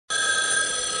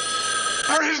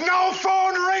There is no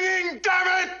phone ringing,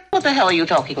 damn it! What the hell are you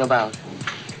talking about?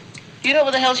 Do you know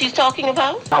what the hell she's talking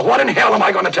about? Now, what in hell am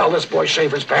I going to tell this boy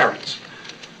Shaver's parents?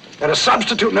 That a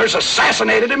substitute nurse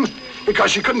assassinated him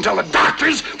because she couldn't tell the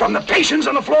doctors from the patients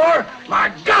on the floor?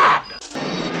 My God!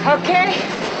 Okay.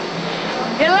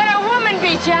 You let a woman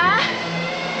beat you, huh?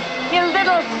 You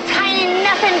little tiny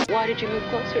nothing. Why did you move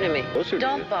closer to me?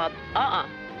 Don't, Bob.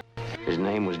 His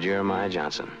name was Jeremiah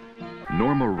Johnson.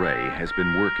 Norma Ray has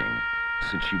been working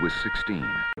since she was 16.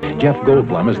 Jeff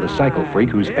Goldblum is the psycho freak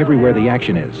who's everywhere the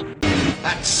action is.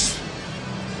 That's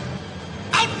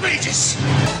outrageous!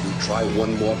 You try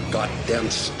one more goddamn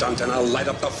stunt and I'll light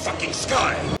up the fucking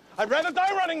sky! I'd rather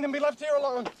die running than be left here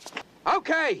alone.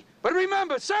 Okay, but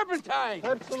remember, Serpentine!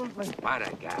 Absolutely. What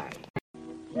a guy.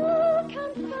 You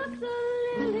can pluck the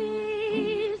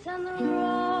lilies and the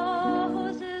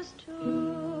roses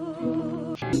too.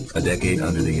 A decade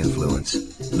under the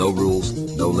influence. No rules,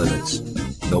 no limits.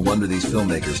 No wonder these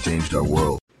filmmakers changed our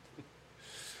world.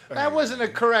 That wasn't a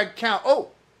correct count. Oh,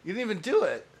 you didn't even do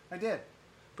it. I did.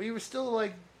 But you were still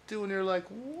like doing your like,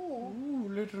 whoa. Ooh,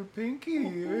 little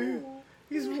pinky.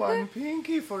 He's one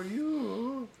pinky for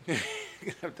you. You're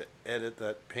gonna have to edit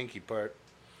that pinky part.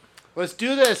 Let's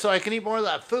do this so I can eat more of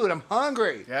that food. I'm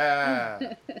hungry.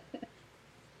 Yeah.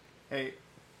 Hey,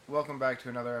 welcome back to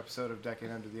another episode of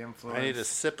Decade Under the Influence. I need a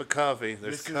sip of coffee.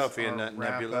 There's coffee in that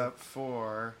wrap nebula. Up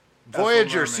for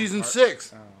Voyager season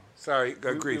 6. Oh. Sorry,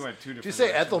 We Grease. went two Did you different say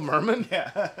directions. Ethel Merman?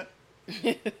 Yeah.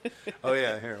 Oh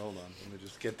yeah, here, hold on. Let me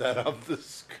just get that off the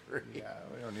screen. Yeah,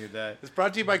 we don't need that. It's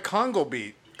brought to you by Congo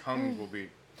Beat. Congo Beat.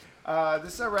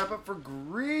 This is our wrap up for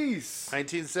Grease.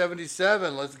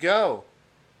 1977. Let's go.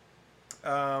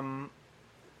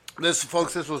 This,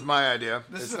 folks, this was my idea.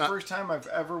 This It's is the first time I've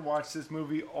ever watched this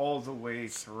movie all the way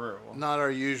through. not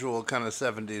our usual kind of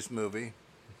 70s movie.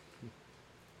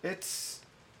 It's,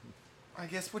 I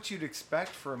guess, what you'd expect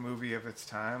for a movie of its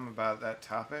time about that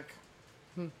topic.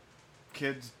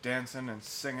 Kids dancing and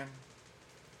singing,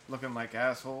 looking like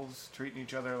assholes, treating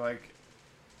each other like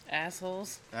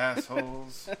assholes.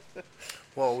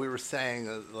 Well, we were saying,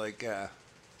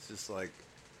 it's just like,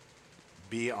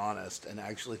 be honest and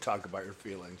actually talk about your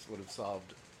feelings would have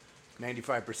solved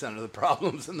 95% of the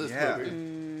problems in this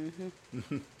movie.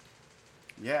 Mm-hmm.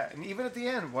 Yeah, and even at the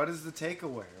end, what is the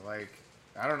takeaway? Like,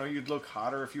 I don't know, you'd look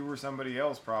hotter if you were somebody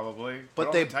else, probably.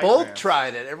 But they both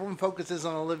tried it. Everyone focuses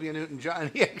on Olivia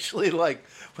Newton-John. He actually,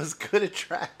 was good at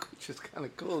track, which is kind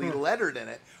of cool. He lettered in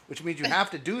it, which means you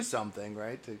have to do something,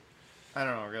 right? I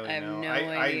don't know, really. I have no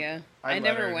idea. I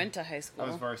never went to high school. I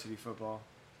was varsity football.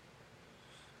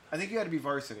 I think you had to be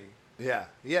varsity. Yeah.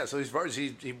 So he's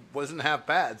varsity. He wasn't half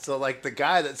bad. So, the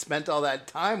guy that spent all that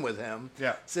time with him,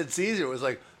 Sid Caesar, was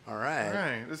like, all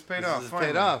right, this paid off. This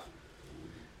paid off.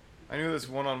 I knew this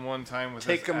one-on-one time with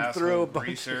Take this him through a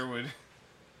greaser would.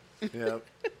 Yep.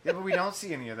 Yeah, but we don't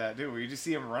see any of that, do we? You just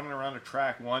see him running around a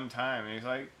track one time, and he's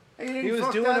like, hey, he was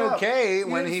doing okay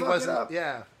when he wasn't.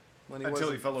 Yeah. When he Until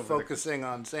wasn't he fell over focusing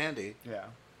on Sandy. Yeah.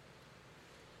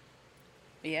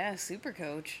 Yeah, Super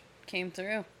Coach came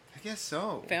through. I guess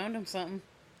so. Found him something.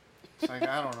 It's like,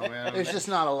 I don't know, man. There's just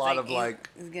not a lot of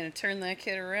He's gonna turn that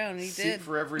kid around. He seat did.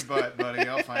 for every butt, buddy.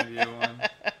 I'll find you one.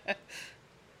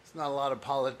 It's not a lot of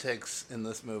politics in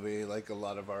this movie, like a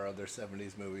lot of our other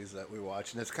 70s movies that we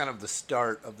watch. And it's kind of the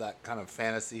start of that kind of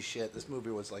fantasy shit. This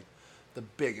movie was the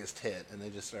biggest hit, and they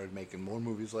just started making more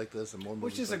movies like this and more movies.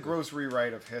 Which is a gross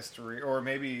rewrite of history, or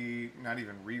maybe not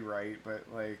even rewrite, but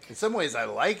in some ways I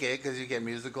like it because you get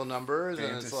musical numbers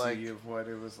and it's like of what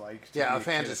it was like. To be a a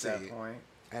fantasy kid at that point.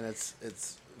 And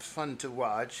it's fun to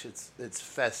watch. It's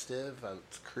festive.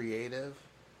 It's creative.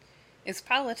 It's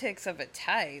politics of a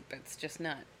type. It's just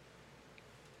not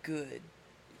good.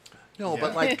 No,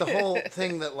 but the whole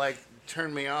thing that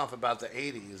turned me off about the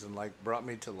 80s and brought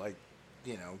me to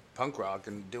punk rock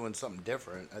and doing something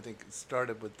different. I think it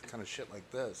started with kind of shit like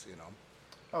this,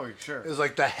 Oh, sure. It was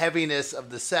the heaviness of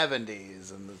the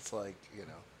 70s, and it's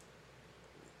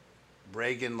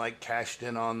Reagan cashed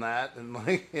in on that, and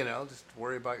just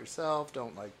worry about yourself.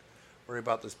 Don't worry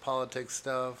about this politics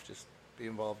stuff. Just be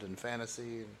involved in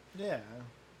fantasy. And, yeah,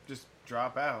 just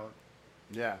drop out.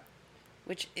 Yeah.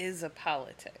 Which is a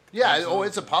politic. Yeah, absolutely.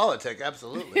 It's a politic,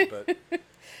 absolutely, but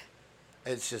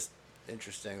it's just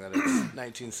interesting that it's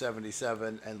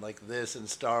 1977 and this and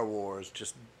Star Wars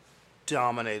just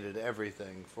dominated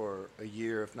everything for a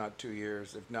year, if not 2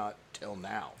 years, if not till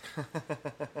now.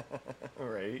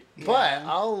 Right. But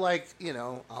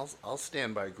I'll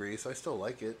stand by Grease. I still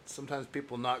like it. Sometimes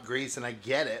people not Grease and I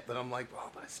get it, but I'm like, oh,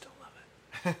 but I still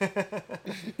love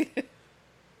it.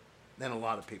 And a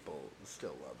lot of people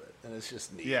still love it. And it's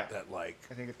just neat that, like...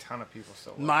 I think a ton of people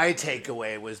still love my it.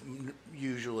 takeaway was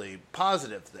usually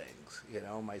positive things, you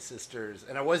know, my sisters.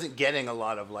 And I wasn't getting a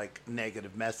lot of, like,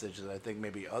 negative message that I think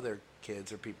maybe other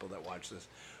kids or people that watch this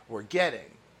were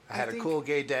getting. I had a cool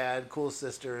gay dad, cool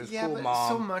sisters, cool but mom.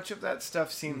 so much of that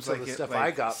stuff seems like the it stuff like,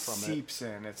 I got from seeps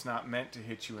in. It's not meant to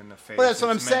hit you in the face. Well, that's what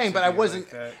I'm It's meant saying, to but I be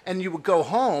wasn't... like and you would go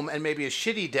home, and maybe a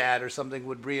shitty dad or something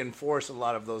would reinforce a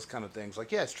lot of those kind of things.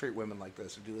 Like, yes, treat women like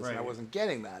this, or do this. And I Right. wasn't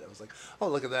getting that. It was like, oh,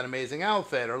 look at that amazing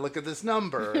outfit, or look at this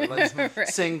number, or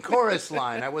let's sing chorus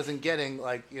line. I wasn't getting,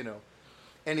 like, you know,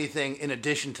 anything in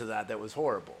addition to that was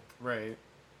horrible. Right.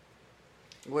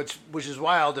 Which is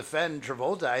why I'll defend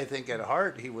Travolta. I think at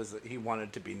heart he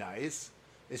wanted to be nice.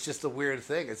 It's just a weird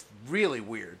thing. It's really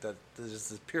weird that there's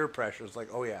this peer pressure. It's like,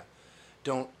 oh yeah,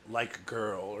 don't like a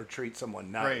girl or treat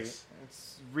someone nice. Right.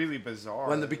 It's really bizarre.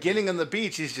 When the beginning on the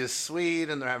beach, he's just sweet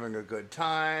and they're having a good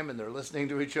time and they're listening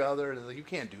to each other. And like, you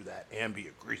can't do that and be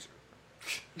a greaser.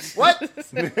 What?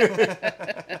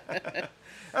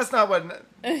 That's not what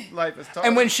life is talking.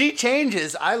 And when she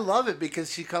changes, I love it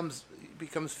because she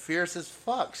becomes fierce as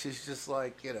fuck. She's just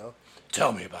like, you know,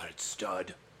 tell me about it,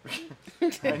 stud.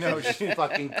 I know, she's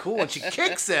fucking cool, and she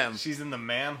kicks him. She's in the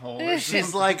manhole. Or She's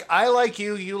something. like, I like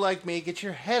you, you like me. Get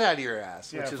your head out of your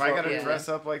ass. Yeah, which if is I what- gotta dress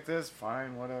up like this,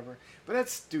 fine, whatever. But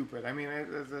that's stupid. I mean,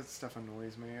 that stuff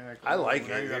annoys me. Like, I like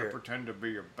now it, you gotta yeah. pretend to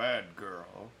be a bad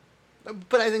girl.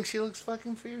 But I think she looks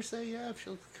fucking fierce AF.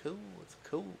 She looks cool. It's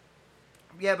cool.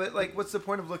 Yeah, but like, what's the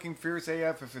point of looking fierce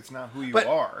AF if it's not who you But-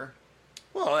 are?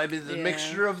 Well, I mean, the Yeah.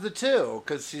 mixture of the two,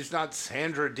 because she's not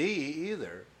Sandra D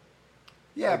either.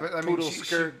 Yeah, Like, but I mean, poodle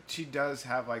skirt. she does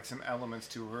have like some elements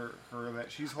to her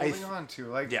that she's holding on to.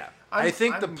 Like, Yeah, I'm- I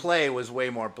think the I'm- play was way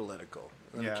more political.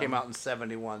 And Yeah. It came out in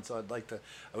 '71, so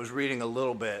I was reading a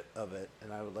little bit of it,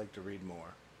 and I would like to read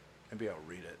more. Maybe I'll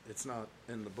read it. It's not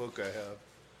in the book I have.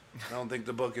 I don't think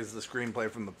the book is the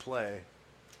screenplay from the play.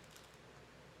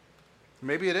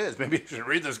 Maybe it is. Maybe you should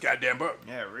read this goddamn book.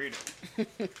 Yeah, read it.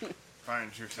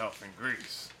 Find yourself in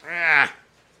Greece. Ah!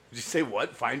 Did you say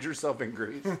what? Find yourself in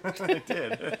Greece? I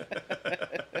did.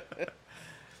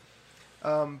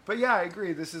 But yeah, I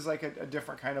agree. This is like a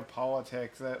different kind of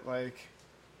politics that, like,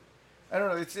 I don't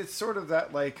know. It's sort of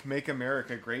that like make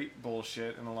America great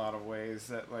bullshit in a lot of ways.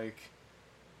 That like,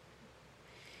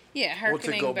 Yeah, Well,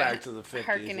 to harkening go back to the 50s,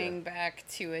 harkening yeah. back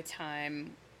to a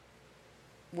time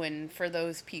when, for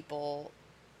those people,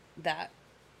 that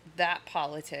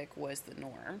politic was the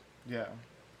norm. yeah.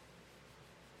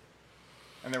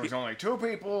 And there was only two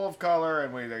people of color,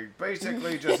 and they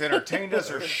basically just entertained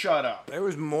us or shut up. There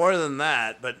was more than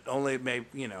that, but only maybe,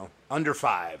 under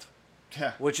 5.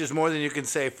 Yeah. Which is more than you can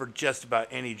say for just about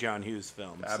any John Hughes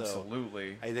film. So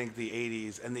Absolutely. I think the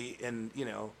 80s and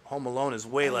Home Alone is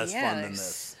way less yeah, fun than there's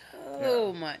this.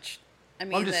 So much. I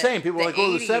mean, I'm just saying, people are like,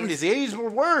 oh, the 70s. The 80s were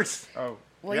worse. Oh.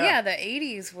 Well, yeah, the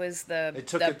 80s was the They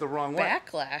took it the wrong way.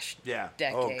 backlash Yeah.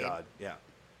 decade. Oh, God. Yeah.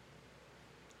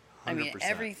 100%. I mean,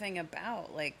 everything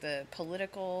about, like, the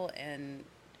political and...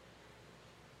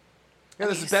 Yeah,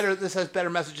 this is better. This has better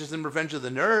messages than Revenge of the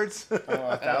Nerds. Oh,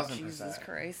 1,000%. Jesus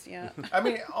Christ, yeah. I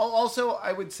mean, also,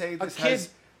 I would say this kid- has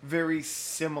very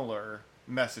similar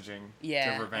messaging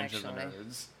Yeah, to Revenge of the actually.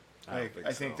 Nerds. I don't Like, think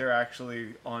I think so. they're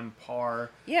actually on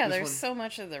par. Yeah, This there's one- so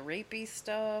much of the rapey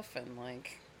stuff and,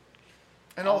 like...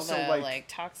 And all also, the, like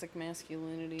toxic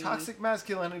masculinity. toxic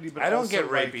masculinity, but I don't also,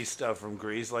 get like, rapey stuff from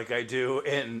Grease like I do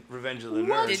in Revenge of the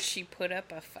Nerds. Did she put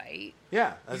up a fight?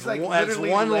 Yeah, that's, He's like that's literally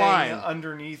one laying line.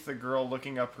 underneath the girl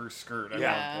looking up her skirt at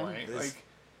Yeah. one point. This- Like,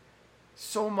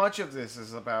 so much of this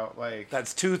is about like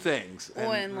That's two things.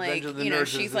 Oh, and Revenge like, of the you know, Nerds is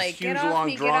she's this like, huge, get off long,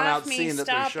 me, get drawn-out off me, scene that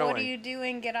they're stop, showing. what are you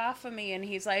doing, get off of me, and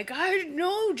he's like, I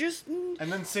know, just...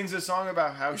 and then sings a song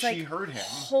about how It's she like hurt him.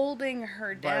 holding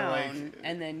her By, down, like-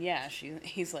 and then, yeah,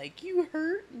 he's like, you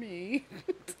hurt me.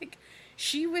 It's like,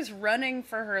 she was running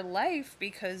for her life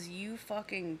because you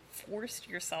fucking forced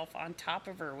yourself on top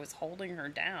of her, was holding her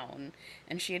down,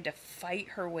 and she had to fight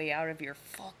her way out of your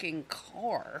fucking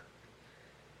car.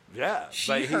 Yeah, She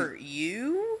but hurt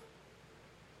you?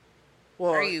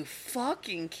 Well, Are you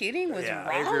fucking kidding? What's yeah,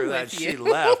 wrong I agree with that. with you? She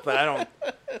left, but I don't.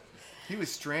 He was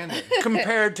stranded.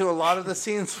 Compared to a lot of the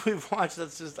scenes we've watched,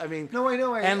 that's just. I mean. No, I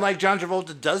know. And like John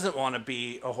Travolta doesn't want to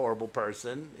be a horrible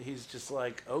person. He's just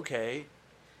like, okay.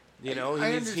 He I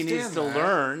needs to understand that.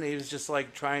 learn. He was just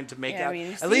like trying to make Yeah, I out. mean,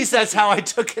 it At seems least like that's how I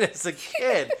took it as a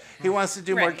kid. He wants to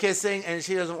do more Right. kissing, and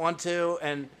she doesn't want to,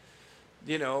 and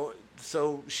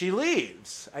so she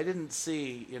leaves. I didn't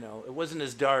see, it wasn't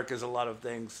as dark as a lot of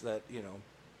things that,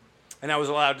 and I was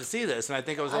allowed to see this, and I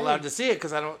think I was allowed to see it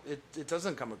because it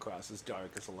doesn't come across as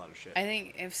dark as a lot of shit. I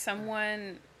think if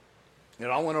someone It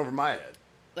all went over my head.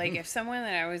 Like, if someone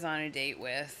that I was on a date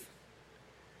with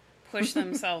pushed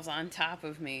themselves on top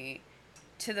of me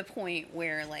to the point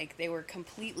where, like, they were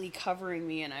completely covering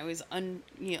me and I was,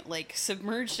 like,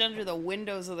 submerged under the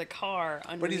windows of the car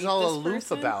underneath But he's all this aloof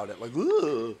person. about it. Like,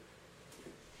 ooh.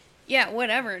 Yeah,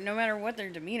 whatever. No matter what their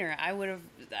demeanor, I would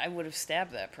have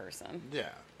stabbed that person. Yeah.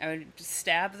 I would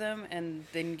stab them and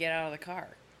then get out of the car.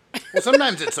 Well,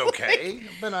 sometimes it's okay.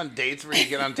 I've been on dates where you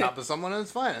get on top of someone and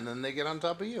it's fine, and then they get on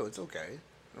top of you. It's okay.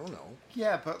 I don't know.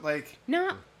 Yeah, but like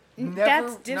no, never,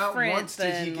 that's different. Not once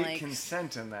than, did he get like,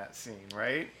 consent in that scene,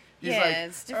 right? He's yeah, like,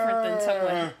 it's different than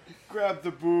someone. Grab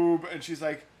the boob, and she's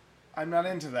like, "I'm not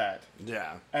into that."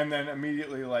 Yeah. And then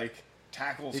immediately like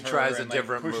tackles He her tries and a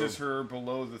different pushes move. her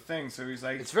below the thing. So he's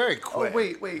like, It's very quick. Oh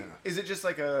wait, is it just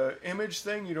like a image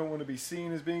thing? You don't want to be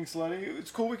seen as being slutty?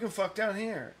 It's cool. We can fuck down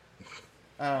here.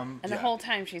 And the whole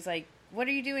time she's like, "What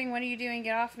are you doing? What are you doing?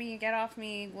 Get off me! Get off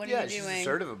me! What are you she's doing?"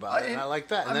 assertive about it, and I like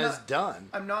that. And then it's done.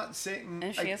 I'm not saying.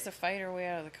 And she has to fight her way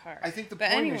out of the car. I think the But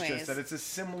point anyways, is just that it's a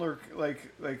similar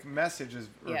like message as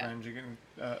Yeah. Revenge Against.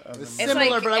 It's It's similar,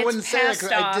 like- but I it's wouldn't say that passed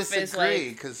 'cause I off as, disagree.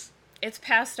 like- Because it's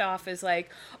passed off as like,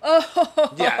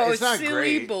 oh, Yeah, it's not silly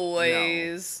great.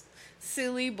 boys.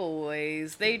 Silly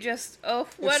boys. They just,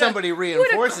 if somebody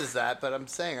reinforces that, but I'm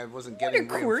saying I wasn't getting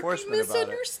quirky reinforcement about it.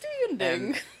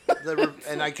 misunderstanding.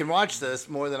 And I can watch this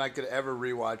more than I could ever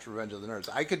rewatch Revenge of the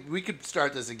Nerds. We could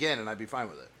start this again, and I'd be fine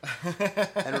with it.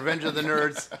 And Revenge of the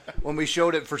Nerds, when we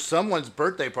showed it for someone's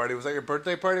birthday party, was that your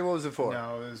birthday party? What was it for?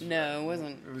 No, it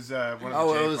wasn't. It was one of the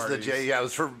Oh, J it was parties. the J. Yeah, it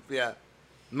was for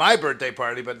my birthday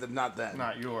party, but not then.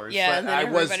 Not yours. Yeah, But and then I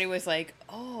everybody was like,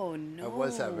 "Oh no, I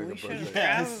was having we a should birthday. have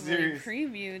Yeah, probably seriously.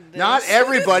 previewed this." Not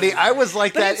everybody. I was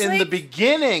like But that it's in the like-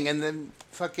 beginning, and then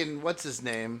fucking what's his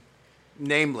name,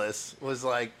 Nameless, was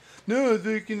like, no,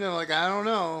 like I don't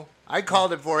know. I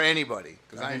called it for anybody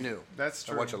because I knew. That's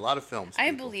true. I watch a lot of films.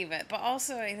 I believe it, but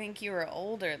also I think you were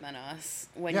older than us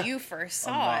when Yeah. you first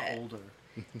I'm saw not it. older.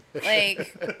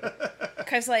 Like,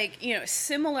 because like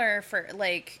similar for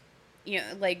like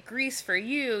like Grease for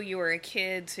you were a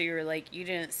kid, so you were like you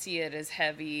didn't see it as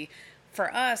heavy.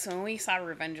 For us, when we saw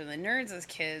Revenge of the Nerds as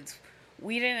kids,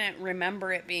 we didn't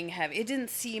remember it being heavy. It didn't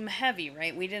seem heavy,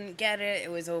 right? We didn't get it. It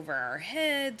was over our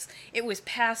heads. It was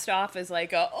passed off as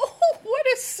like what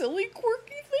a silly,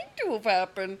 quirky thing to have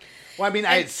happened. Well, I mean,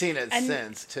 I had seen it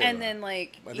since too. And then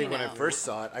like I think when I first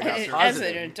saw it, I got as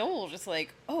positive. an adult, just like,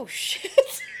 oh shit.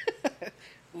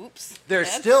 Oops. There's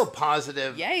That's- still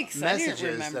positive Yikes, I didn't messages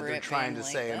remember that they're it trying to being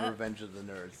like say in that. Revenge of the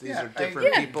Nerds. These Yeah, are different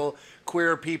Yeah. people,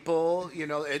 queer people.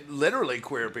 Literally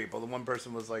queer people. The one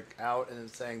person was like out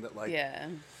and saying that like Yeah.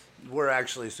 we're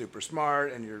actually super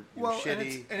smart and you're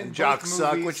shitty and and jocks both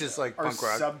suck, movies which is like are punk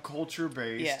rock. subculture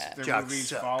based. Yeah. They're Jocks movies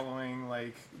suck. following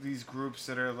like these groups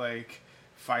that are like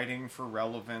fighting for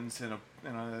relevance in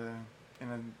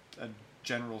a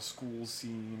general school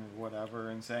scene or whatever,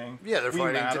 and saying Yeah, they're "We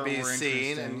fighting matter, to be we're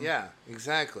seen, and interesting." yeah,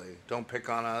 exactly. Don't pick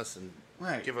on us and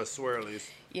Right. give us swirlies.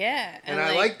 Yeah. And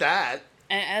I like that.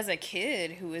 And as a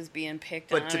kid who was being picked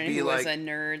But on to and be who was like- a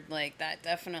nerd, like that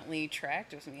definitely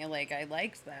tracked with me. Like I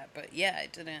liked that, but yeah,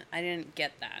 I didn't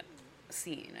get that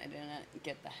scene. I didn't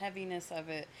get the heaviness of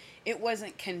it. It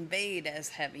wasn't conveyed as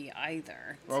heavy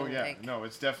either. Oh So, yeah, like, no,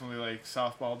 it's definitely like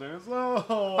softball dudes.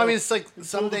 Oh, I mean, it's like it's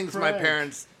some all the things my prank.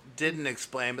 parents didn't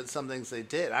explain, but some things they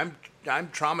did. I'm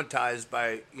traumatized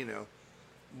by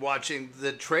watching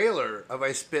the trailer of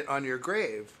I Spit on Your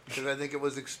Grave because I think it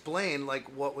was explained like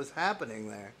what was happening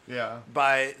there. Yeah.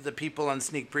 By the people on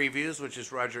sneak previews, which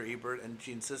is Roger Ebert and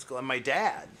Gene Siskel and my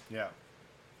dad. Yeah.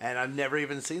 And I've never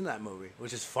even seen that movie,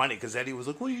 which is funny because Eddie was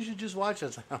like, "Well, you should just watch it." I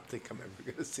was like, "I don't think I'm ever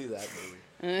going to see that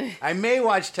movie." I may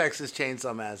watch Texas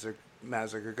Chainsaw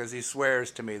Massacre because he swears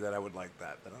to me that I would like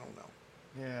that, but I don't know.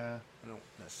 Yeah. I don't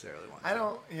necessarily want. I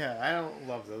don't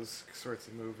love those sorts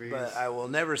of movies. But I will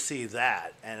never see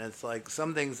that, and it's like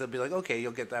some things that'll be like, okay,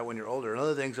 you'll get that when you're older, and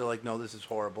other things are like, no, this is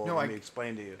horrible. No, Let me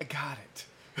explain to you. I got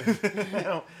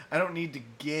it. I don't need to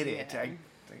get it.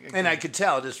 And I could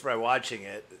tell just by watching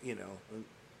it,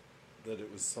 that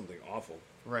it was something awful.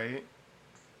 Right.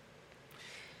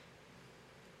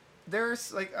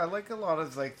 There's like I like a lot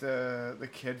of like the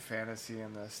kid fantasy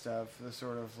and the stuff. The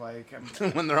sort of like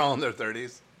when they're all in their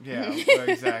 30s. Yeah,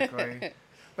 exactly.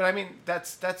 But I mean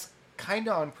that's kind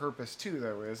of on purpose too,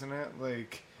 though, isn't it?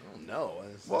 Like I don't know.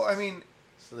 Well, I mean,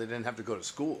 so they didn't have to go to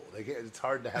school. It's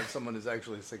hard to have someone who's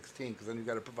actually 16 because then you've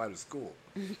got to provide a school.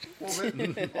 Well,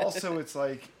 but also it's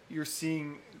like you're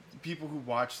seeing people who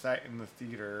watch that in the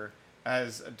theater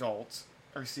as adults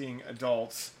are seeing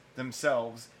adults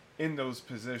themselves in those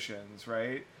positions,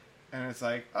 right? And it's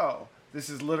like, oh, this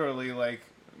is literally like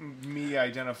me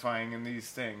identifying in these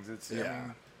things. It's I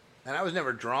mean, and I was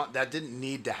never drawn. That didn't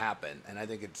need to happen, and I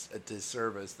think it's a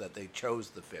disservice that they chose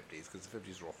the 50s because the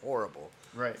 50s were horrible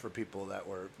for people that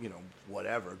were,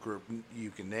 whatever group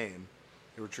you can name.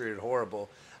 They were treated horrible.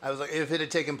 I was like, if it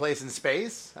had taken place in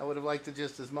space, I would have liked it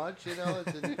just as much.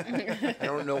 I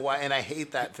don't know why, and I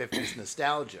hate that 50s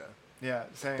nostalgia. Yeah,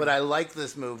 same. But I like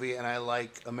this movie, and I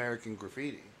like American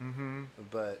Graffiti. Mm-hmm.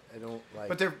 But I don't like.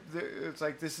 But it's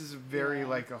like this is very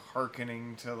like a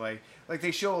hearkening to like they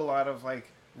show a lot of like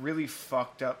really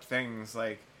fucked up things,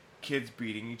 like kids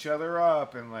beating each other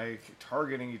up and like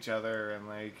targeting each other and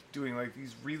like doing like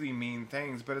these really mean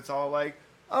things. But it's all like,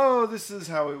 oh, this is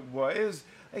how it was.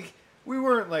 Like, we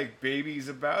weren't like babies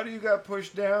about it. You got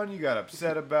pushed down. You got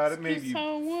upset about it. Maybe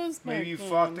you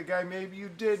fought the guy. Maybe you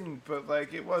didn't. But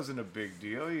like, it wasn't a big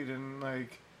deal. You didn't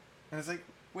like. And it's like,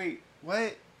 wait,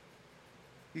 what?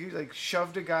 You like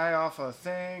shoved a guy off a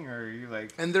thing, or you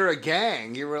like? And they're a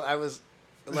gang. I was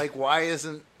like, why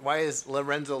is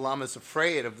Lorenzo Lamas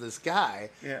afraid of this guy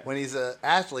when he's an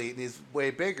athlete and he's way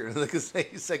bigger? Because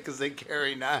he said because they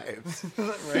carry knives,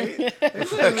 right? They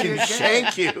fucking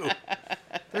shank you.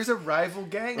 There's a rival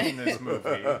gang in this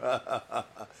movie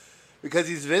because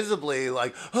he's visibly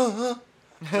like, and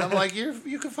I'm like,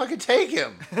 you can fucking take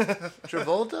him,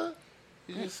 Travolta.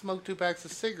 You just smoke 2 packs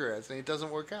of cigarettes and it doesn't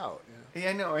work out.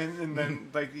 Yeah, I know. And then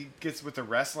like he gets with the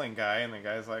wrestling guy, and the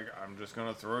guy's like, "I'm just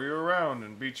gonna throw you around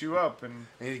and beat you up," and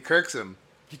he kirks him.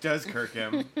 He does kirk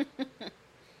him.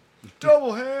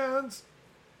 Double hands.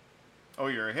 Oh,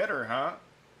 you're a hitter, huh?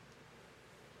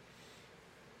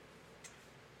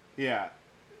 Yeah.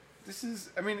 This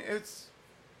is. I mean, it's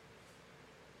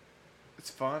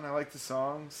fun. I like the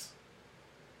songs.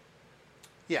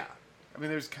 Yeah. I mean,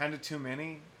 there's kind of too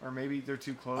many, or maybe they're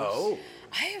too close. Oh.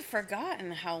 I have forgotten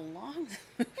how long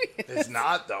the movie is. It's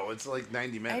not, though. It's like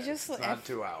 90 minutes. It's not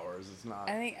 2 hours. It's not.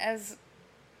 I think as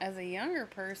a younger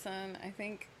person, I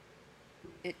think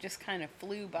it just kind of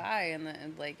flew by,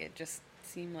 and like it just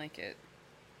seemed like it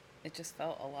just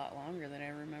felt a lot longer than I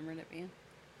remembered it being.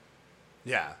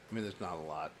 Yeah. I mean, there's not a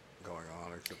lot going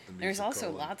on except the music. There's also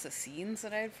lots of scenes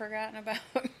that I had forgotten about.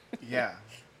 Yeah.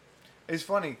 It's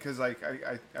funny because like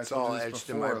I it's told all you etched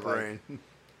before, in my brain. Like,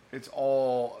 it's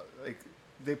all like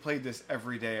they played this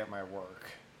every day at my work.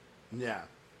 Yeah.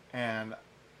 And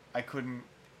I couldn't.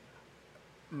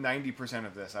 90%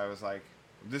 of this, I was like,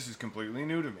 "This is completely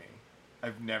new to me.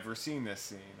 I've never seen this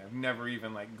scene. I've never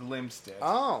even like glimpsed it."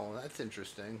 Oh, that's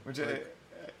interesting. Which, like,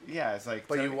 yeah, it's like.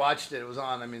 But you watched it. It was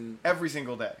on. I mean, every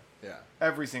single day. Yeah.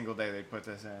 Every single day they put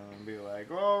this in and be like,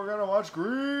 "Oh, we're gonna watch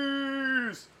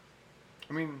Grease."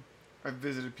 I mean. I've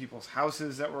visited people's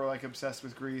houses that were like obsessed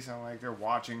with Grease. I'm like, they're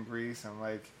watching Grease. I'm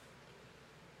like,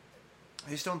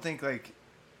 I just don't think like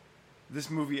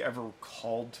this movie ever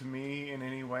called to me in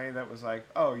any way that was like,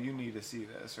 oh, you need to see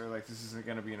this, or like this isn't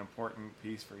going to be an important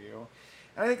piece for you.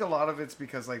 And I think a lot of it's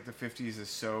because like the 50s is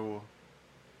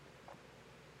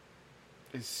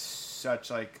such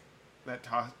like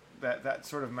that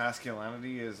sort of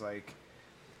masculinity is like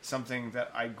something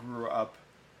that I grew up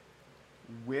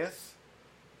with.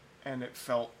 And it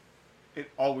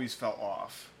always felt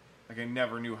off. Like I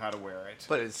never knew how to wear it.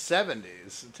 But it's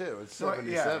 70s too. It's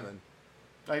 77.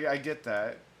 Yeah. I get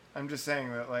that. I'm just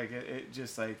saying that like it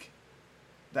just like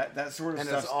that sort of and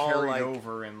stuff's all carried like,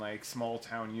 over in like small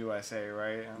town USA,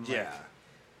 right? And yeah. Like,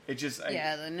 it just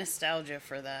the nostalgia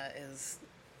for that is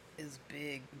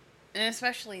big, and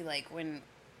especially like when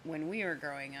we were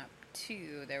growing up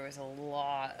too, there was a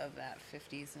lot of that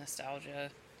 50s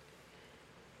nostalgia.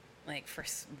 Like, for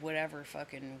whatever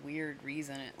fucking weird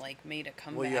reason, it, like, made a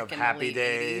comeback you have in Happy the late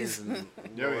Days 80s.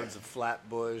 and Lords of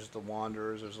Flatbush, The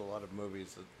Wanderers. There's a lot of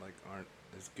movies that, like, aren't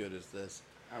as good as this.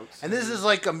 And this is,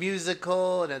 like, a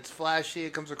musical, and it's flashy.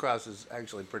 It comes across as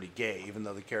actually pretty gay, even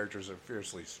though the characters are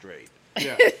fiercely straight.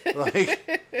 Yeah.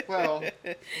 Like, well,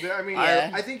 I mean,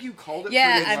 I think you called it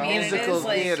yeah, pretty I mean, musical it is,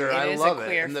 like, theater. it I is love a it.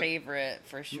 queer And favorite,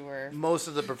 for sure. Most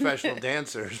of the professional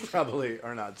dancers probably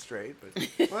are not straight. But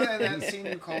well, and that scene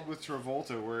you called with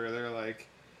Travolta where they're, like,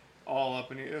 all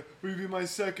up in the will you be my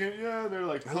second? Yeah, they're,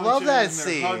 like, punching, I love that and they're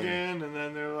scene. hugging, and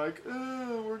then they're like,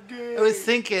 oh, we're gay. I was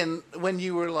thinking when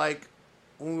you were, like,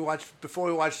 before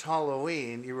we watched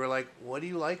Halloween, you were like, what do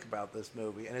you like about this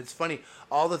movie? And it's funny,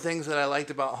 all the things that I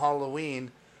liked about Halloween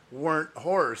weren't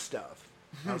horror stuff.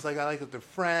 I was like, I like that they're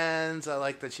friends. I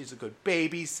like that she's a good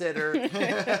babysitter.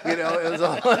 It was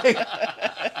all like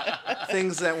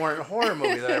things that weren't horror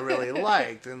movies that I really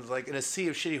liked. And it's like in a sea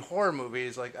of shitty horror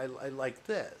movies, like I like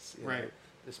this. Right. Know?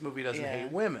 This movie doesn't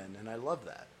hate women, and I love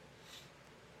that.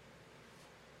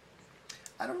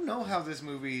 I don't know how this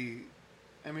movie.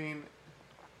 I mean,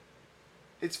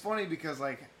 It's funny because,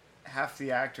 like, half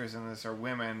the actors in this are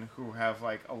women who have,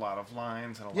 like, a lot of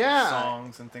lines and a lot of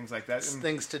songs and things like that. And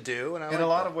things to do. And in a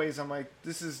lot of ways, I'm like,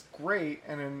 this is great.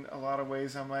 And in a lot of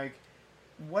ways, I'm like,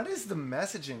 what is the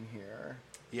messaging here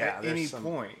at any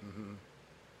point? Mm-hmm.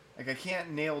 Like, I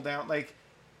can't nail down, like,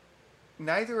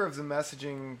 neither of the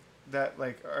messaging that,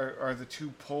 like, are the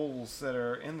two poles that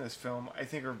are in this film, I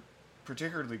think are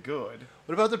particularly good.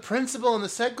 What about the principal and the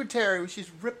secretary when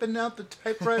she's ripping out the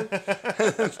typewriter?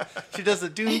 She does the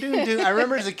doom doom doom. I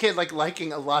remember as a kid like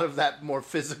liking a lot of that more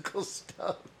physical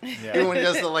stuff. Yeah. Even when he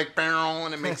does the like barrel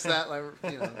and it makes that like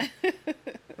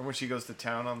And when she goes to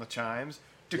town on the chimes.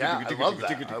 Yeah, I love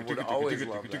that. I would always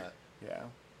love that. Yeah.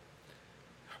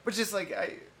 But just like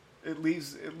it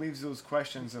leaves those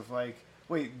questions of like,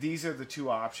 wait, these are the two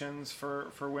options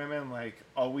for women, like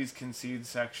always concede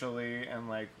sexually and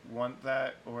like want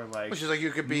that, or like which is like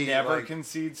you could be never like,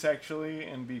 concede sexually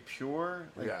and be pure.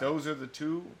 Like those are the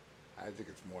two. I think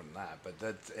it's more than that, but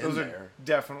that's in those there. Are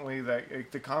definitely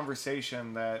like the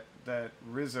conversation that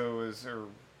Rizzo is, or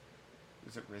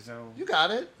is it Rizzo? You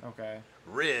got it. Okay.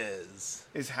 Riz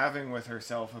is having with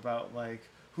herself about like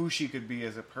who she could be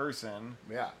as a person.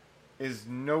 Yeah. Is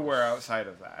nowhere outside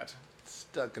of that.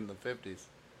 Stuck in the 50s.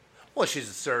 Well, she's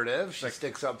assertive. She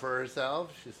sticks up for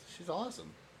herself. She's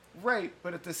awesome. Right,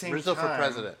 but at the same Rizzo time, for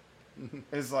president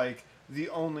is like the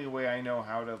only way I know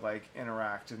how to like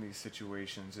interact in these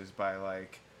situations is by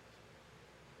like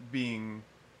being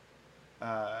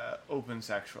open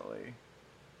sexually.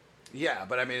 Yeah,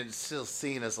 but I mean, it's still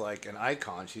seen as like an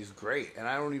icon. She's great, and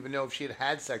I don't even know if she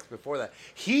had sex before that.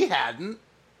 He hadn't.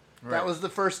 Right. That was the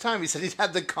first time. He said he'd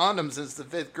had the condom since the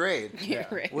 5th grade,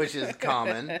 Right. Which is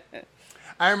common.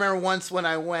 I remember once when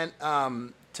I went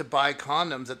to buy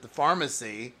condoms at the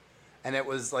pharmacy, and it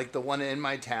was like the one in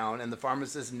my town, and the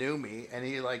pharmacist knew me, and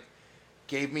he like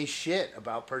gave me shit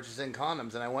about purchasing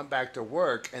condoms, and I went back to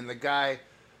work, and the guy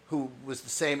who was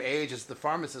the same age as the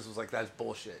pharmacist was like, "That's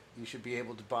bullshit. You should be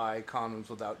able to buy condoms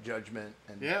without judgment."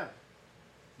 And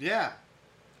yeah.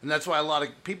 And that's why a lot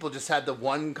of people just had the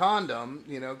one condom,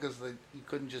 you know, because you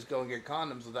couldn't just go and get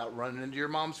condoms without running into your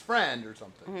mom's friend or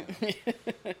something. You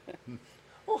know?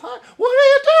 Oh, hi. What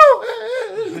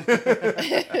are you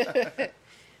doing?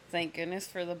 Thank goodness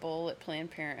for the bowl at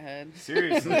Planned Parenthood.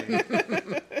 Seriously.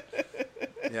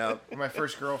 Yeah. My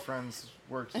first girlfriend's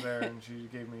worked there, and she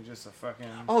gave me just a fucking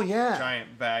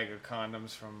giant bag of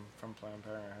condoms from Planned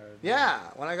Parenthood. Yeah,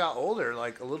 when I got older,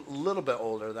 like a little bit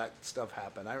older, that stuff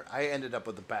happened. I ended up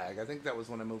with a bag. I think that was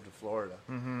when I moved to Florida.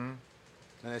 Mm-hmm.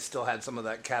 And I still had some of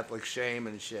that Catholic shame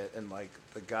and shit. And like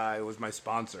the guy who was my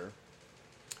sponsor,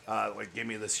 like gave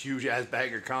me this huge ass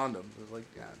bag of condoms. I was like,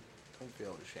 yeah, don't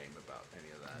feel ashamed about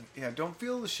any of that. Yeah, don't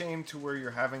feel ashamed to where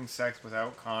you're having sex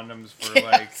without condoms for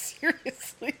like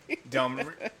seriously dumb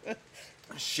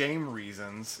shame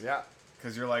reasons. Yeah,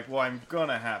 because you're like, well, I'm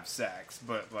gonna have sex,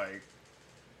 but like,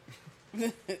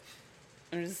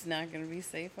 I'm just not gonna be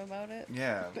safe about it.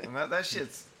 Yeah, and that's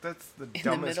the in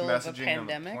dumbest the messaging on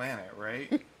the planet,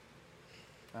 right?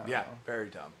 Yeah, very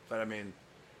dumb. But I mean,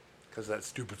 because that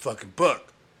stupid fucking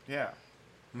book. Yeah.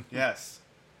 Yes.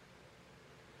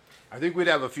 I think we'd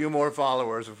have a few more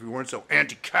followers if we weren't so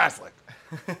anti-Catholic.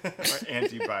 Or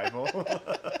anti-Bible.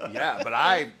 Yeah,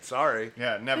 but sorry.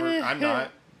 Yeah, never. I'm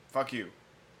not. Fuck you.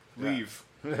 Leave.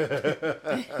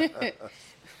 We're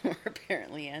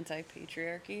apparently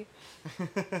anti-patriarchy.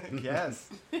 Yes.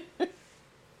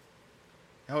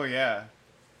 Oh, yeah.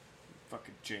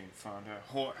 Fucking Jane Fonda.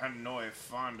 Hanoi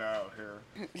Fonda out here.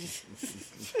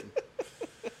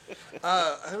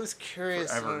 I was curious.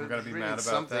 Forever, we're gonna be mad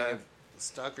about that.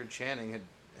 Stockard Channing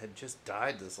had just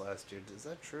died this last year. Is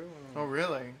that true? Oh,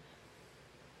 really?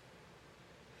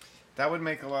 That would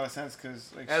make a lot of sense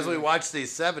because, like, as we watch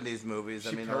these '70s movies,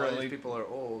 I mean, a lot of these people are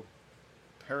old.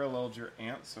 Paralleled your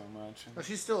aunt so much. Oh,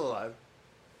 she's still alive.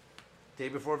 Day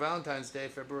before Valentine's Day,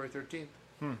 February 13th.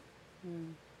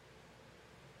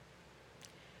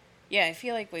 Yeah, I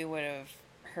feel like we would have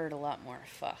heard a lot more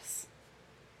fuss.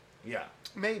 Yeah.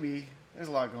 Maybe. There's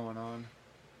a lot going on.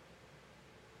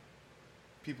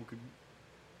 People could...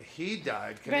 He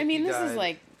died. But I mean, this is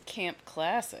like camp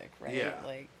classic, right? Yeah.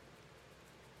 Like,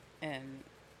 and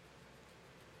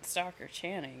Stockard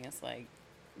Channing is like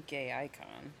gay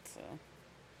icon, so...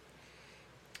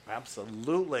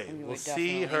 Absolutely. We we'll would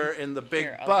see her in the big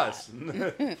hear a bus.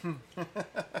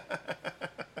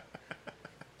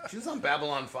 She was on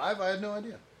Babylon 5? I had no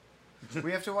idea.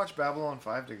 We have to watch Babylon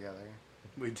 5 together.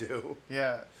 We do?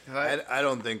 Yeah. I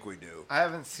don't think we do. I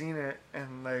haven't seen it,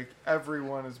 and like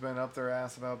everyone has been up their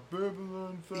ass about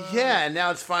Babylon 5. Yeah, and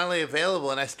now it's finally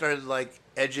available, and I started like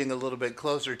edging a little bit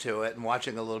closer to it and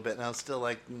watching a little bit, and I was still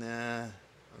like, nah.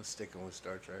 I'm sticking with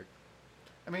Star Trek.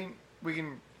 I mean, we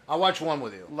can. I'll watch one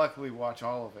with you. Luckily, watch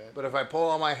all of it. But if I pull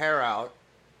all my hair out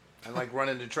and like run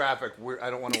into traffic, I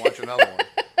don't want to watch another one.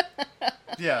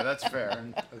 Yeah, that's fair.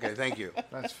 Okay, thank you.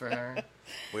 That's fair.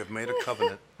 We have made a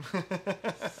covenant.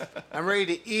 I'm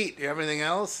ready to eat. Do you have anything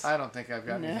else? I don't think I've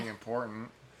got anything important.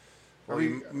 Well,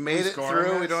 we made it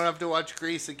through. We don't have to watch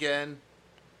Grease again.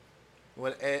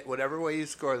 Whatever way you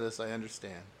score this, I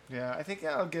understand. Yeah, I think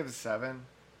I'll give it 7.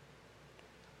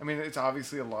 I mean, it's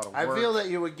obviously a lot of work. I feel that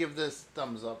you would give this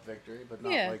thumbs up victory, but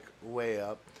not like way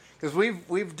up. Because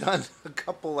we've done a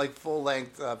couple like full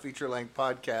length, feature length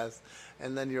podcasts,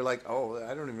 and then you're like, oh,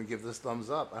 I don't even give this thumbs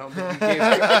up. I don't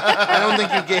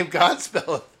think you gave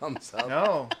Godspell a thumbs up.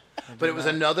 No, but it was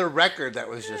another record that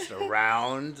was just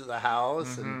around the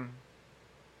house, and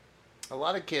a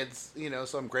lot of kids,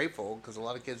 so I'm grateful because a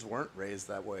lot of kids weren't raised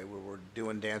that way. We were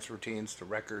doing dance routines to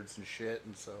records and shit,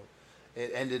 and so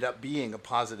it ended up being a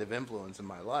positive influence in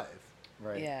my life.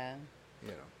 Right. Yeah.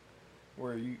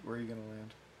 Where are you gonna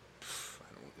land? I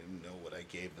don't even know what I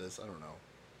gave this. I don't know.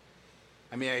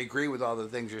 I mean, I agree with all the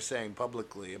things you're saying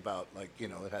publicly about, like,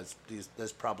 it has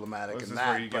this problematic and that.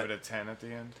 Where you give it a 10 at the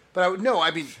end? But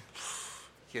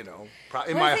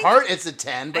in my heart it's a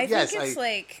 10. But yes,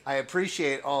 I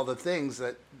appreciate all the things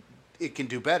that it can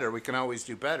do better. We can always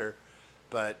do better.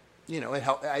 But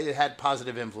it had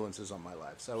positive influences on my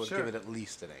life, so I would give it at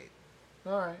least an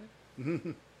 8. All right.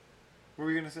 What were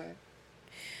you gonna say?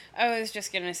 I was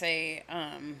just going to say,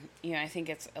 I think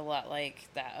it's a lot like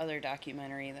that other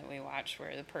documentary that we watched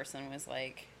where the person was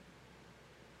like,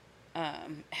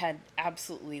 had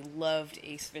absolutely loved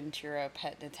Ace Ventura,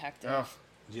 Pet Detective. Oh,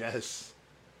 yes.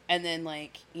 And then,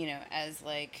 like, as,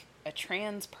 like, a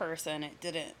trans person, it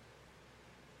didn't,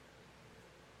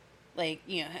 like,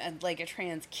 like a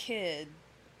trans kid,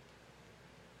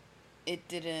 it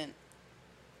didn't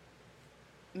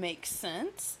make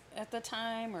sense at the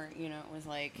time, or it was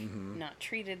like not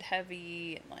treated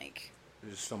heavy, and like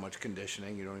there's so much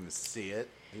conditioning you don't even see it.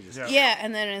 You just,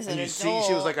 and then as an adult,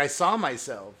 she was like, I saw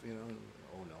myself,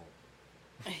 oh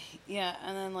no. Yeah,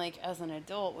 and then like as an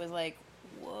adult was like,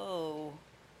 whoa,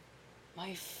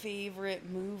 my favorite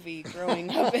movie growing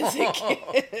up as a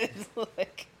kid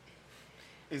like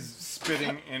is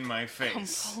spitting in my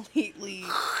face. Completely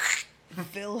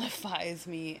vilifies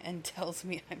me and tells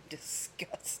me I'm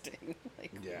disgusting.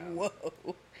 Like,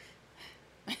 whoa.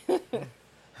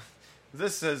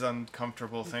 This says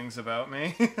uncomfortable things about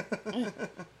me.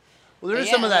 Well, there's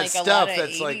some of that stuff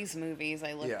that's like 80s movies.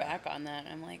 I look back on that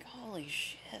and I'm like, holy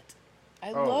shit.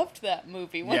 I loved that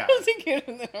movie when I was a kid,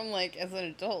 and then I'm like, as an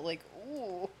adult, like,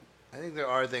 ooh. I think there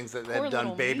are things that have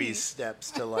done baby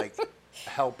steps to like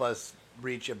help us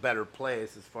reach a better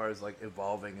place as far as like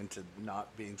evolving into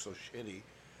not being so shitty.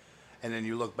 And then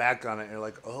you look back on it and you're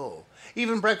like, oh,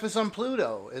 even Breakfast on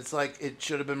Pluto. It's like it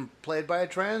should have been played by a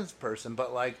trans person,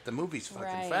 but like the movie's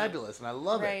fucking fabulous and I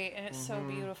love it. Right, and it's so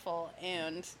beautiful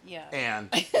and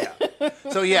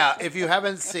So yeah, if you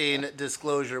haven't seen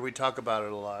Disclosure, we talk about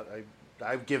it a lot.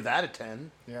 I give that a 10.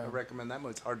 Yeah. I recommend that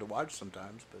movie. It's hard to watch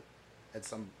sometimes, but at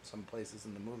some places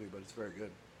in the movie, but it's very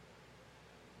good.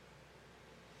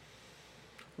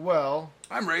 Well,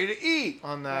 I'm ready to eat.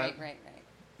 On that, right.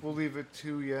 We'll leave it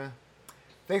to you.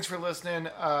 Thanks for listening.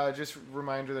 Just a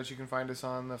reminder that you can find us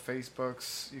on the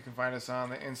Facebooks. You can find us on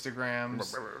the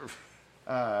Instagrams.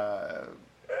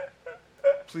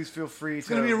 Please feel free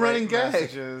to write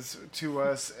messages to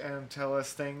us and tell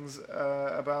us things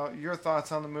about your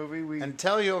thoughts on the movie. And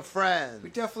tell your friends. We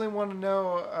definitely want to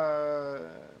know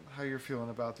how you're feeling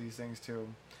about these things too.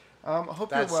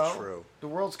 Hope you're well. That's true. The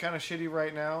world's kind of shitty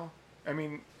right now. I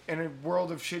mean, in a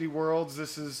world of shitty worlds,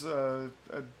 this is a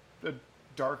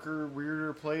darker,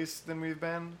 weirder place than we've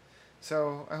been.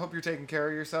 So I hope you're taking care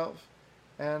of yourself.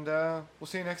 And we'll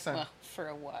see you next time. Well, for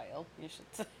a while, you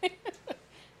should say.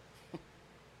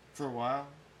 For a while?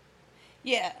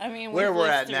 Yeah, I mean, where we're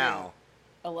at now.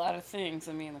 A lot of things.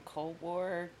 I mean, the Cold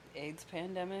War, AIDS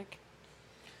pandemic.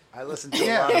 I listen to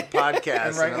a lot of podcasts.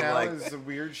 And right now is a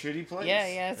weird, shitty place.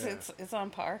 Yeah, it's on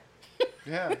par.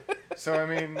 Yeah. So, I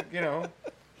mean,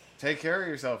 take care of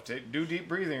yourself. Do deep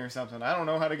breathing or something. I don't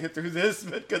know how to get through this,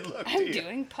 but good luck to you. I'm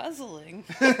doing puzzling.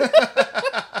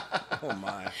 Oh,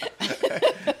 my.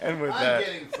 And with that,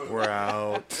 we're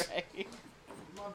out. Right.